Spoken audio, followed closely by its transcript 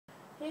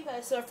Hey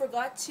guys, so I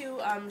forgot to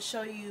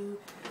show you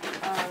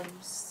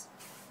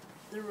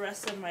the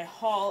rest of my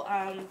haul.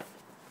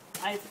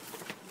 I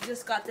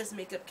just got this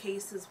makeup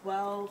case as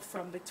well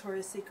from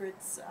Victoria's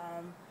Secrets,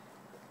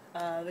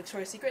 and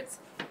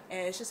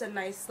it's just a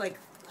nice like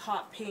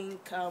hot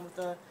pink with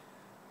a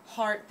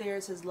heart there.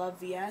 It says Love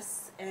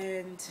VS,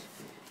 and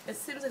it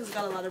seems like it's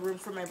got a lot of room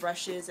for my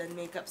brushes and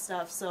makeup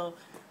stuff, so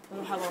I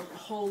don't have a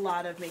whole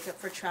lot of makeup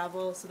for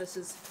travel, so this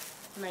is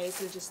nice,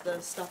 and just the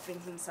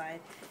stuffings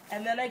inside.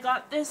 And then I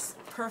got this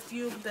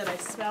perfume that I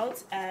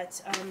smelled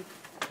at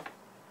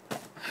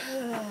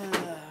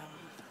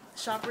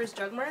Shoppers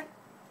Drug Mart,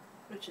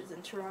 which is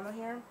in Toronto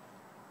here.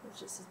 It's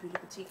just this beauty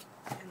boutique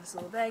in this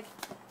little bag,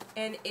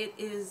 and it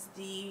is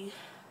the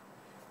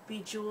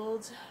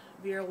Bejeweled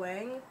Vera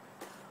Wang.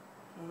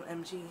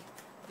 OMG.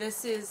 This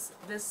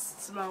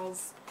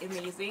smells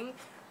amazing.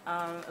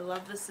 I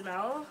love the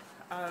smell.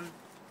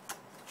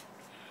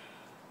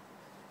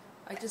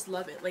 I just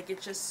love it. Like,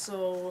 it's just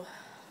so...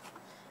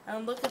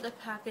 And look at the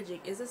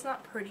packaging. Is this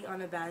not pretty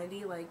on a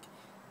vanity? Like,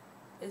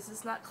 is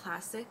this not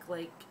classic,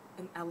 like,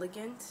 and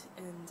elegant,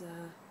 and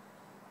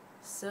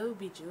so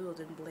bejeweled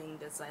and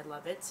blinged as I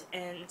love it.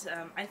 And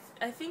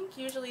I think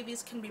usually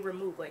these can be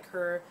removed. Like,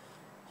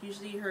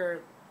 usually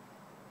her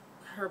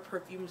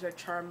perfumes are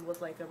charmed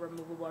with like a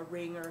removable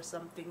ring or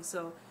something.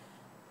 So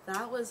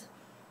that was...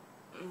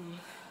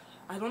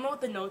 I don't know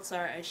what the notes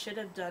are. I should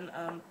have done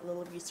a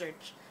little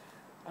research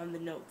on the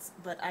notes,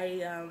 but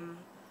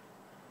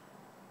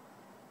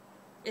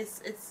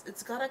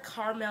it's got a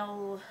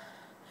caramelly,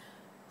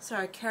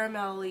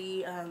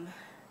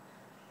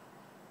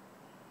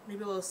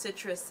 maybe a little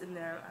citrus in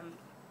there,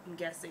 I'm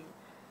guessing,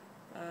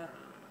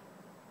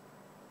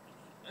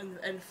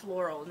 and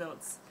floral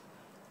notes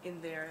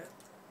in there.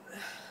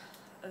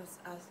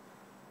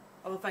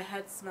 Oh, if I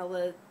had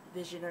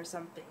smell-o-vision or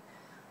something,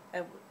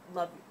 I would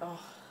love it.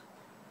 Oh,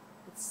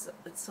 it's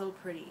so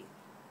pretty.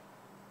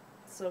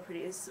 So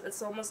pretty.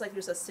 It's almost like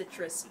there's a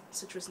citrus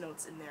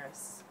notes in there,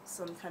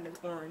 some kind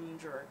of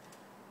orange or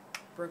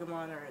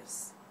bergamot or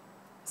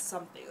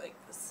something like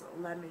this,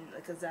 lemon,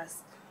 like a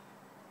zest.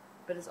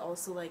 But it's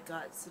also like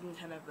got some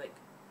kind of like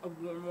a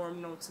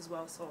warm notes as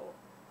well. So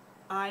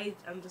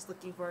I'm just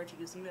looking forward to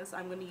using this.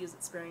 I'm going to use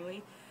it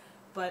sparingly,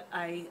 but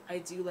I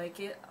do like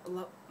it,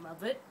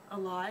 love it a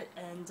lot,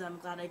 and I'm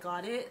glad I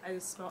got it. I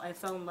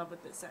fell in love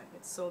with this scent.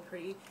 It's so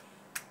pretty,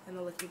 and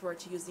I'm looking forward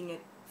to using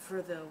it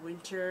for the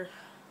winter.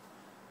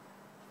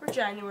 For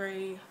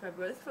January,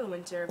 February, for the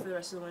winter, for the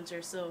rest of the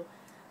winter. So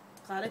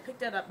glad I picked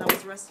that up. That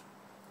was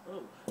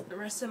the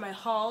rest of my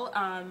haul.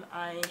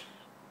 I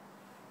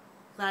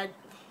glad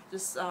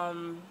just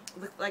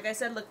like I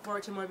said, look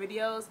forward to more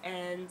videos,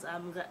 and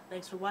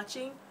thanks for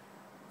watching.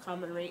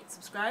 Comment, rate,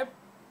 subscribe,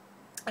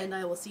 and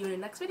I will see you in the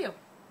next video.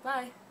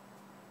 Bye.